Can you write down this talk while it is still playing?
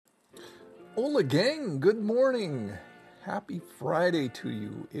Hola gang, good morning. Happy Friday to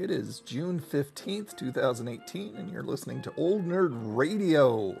you. It is June 15th, 2018, and you're listening to Old Nerd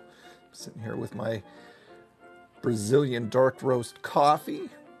Radio. I'm sitting here with my Brazilian dark roast coffee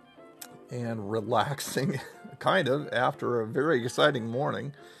and relaxing, kind of, after a very exciting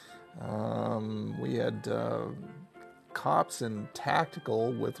morning. We had cops in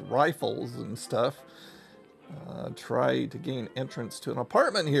tactical with rifles and stuff try to gain entrance to an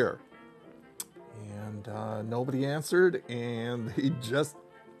apartment here. And nobody answered, and they just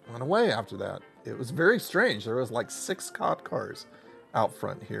went away after that. It was very strange. There was like 6 cop cars out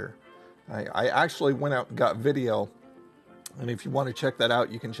front here. I actually went out and got video, and if you want to check that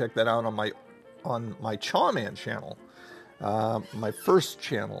out, you can check that out on my Chawman channel, my first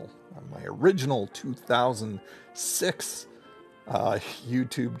channel, my original 2006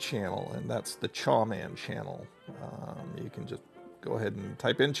 YouTube channel, and that's the Chawman channel. You can just go ahead and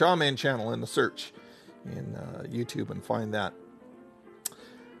type in Chawman channel in the search in YouTube and find that.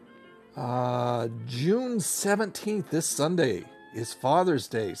 June 17th, this Sunday, is Father's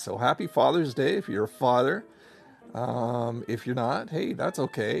Day. So happy Father's Day if you're a father. If you're not, hey, that's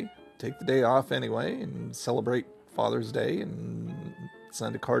okay. Take the day off anyway and celebrate Father's Day and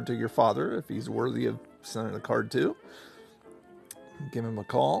send a card to your father if he's worthy of sending a card to. Give him a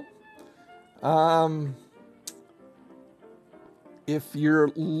call. If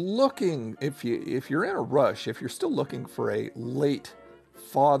you're looking, if you're in a rush, if you're still looking for a late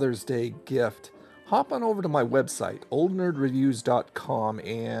Father's Day gift, hop on over to my website, oldnerdreviews.com,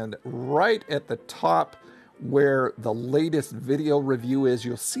 and right at the top where the latest video review is,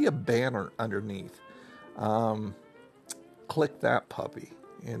 you'll see a banner underneath. Click that puppy,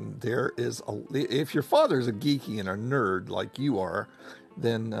 and there is if your father's a geeky and a nerd like you are,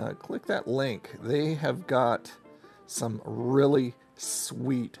 then click that link. They have got some really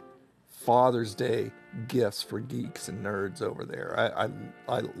sweet Father's Day gifts for geeks and nerds over there. I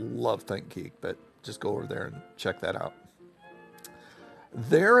love ThinkGeek, but just go over there and check that out.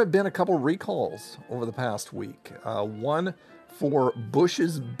 There have been a couple recalls over the past week. One for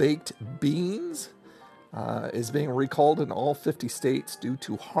Bush's Baked Beans is being recalled in all 50 states due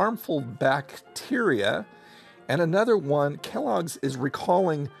to harmful bacteria. And another one, Kellogg's is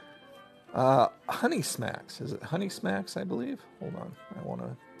recalling Honey Smacks. Is it Honey Smacks, I believe? Hold on. I want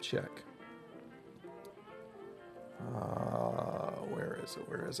to check. Where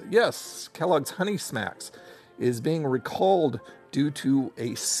is it? Yes, Kellogg's Honey Smacks is being recalled due to a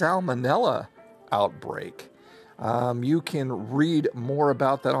salmonella outbreak. You can read more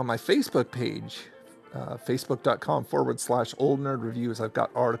about that on my Facebook page, facebook.com/Old Nerd Reviews. I've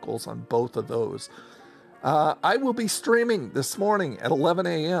got articles on both of those. I will be streaming this morning at 11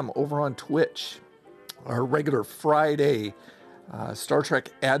 a.m. over on Twitch, our regular Friday Star Trek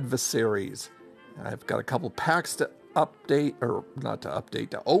Adversaries. I've got a couple packs to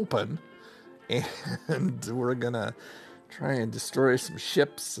open, and we're going to try and destroy some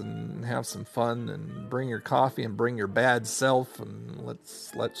ships and have some fun and bring your coffee and bring your bad self, and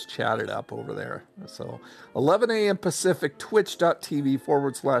let's chat it up over there. So 11 a.m. Pacific,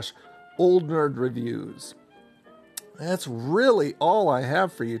 twitch.tv/Old Nerd Reviews. That's really all I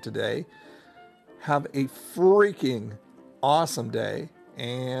have for you today. Have a freaking awesome day,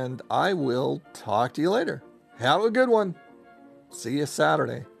 and I will talk to you later. Have a good one. See you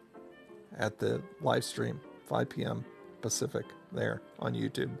Saturday at the live stream, 5 p.m. Pacific, there on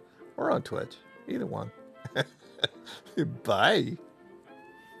YouTube or on Twitch. Either one. Bye.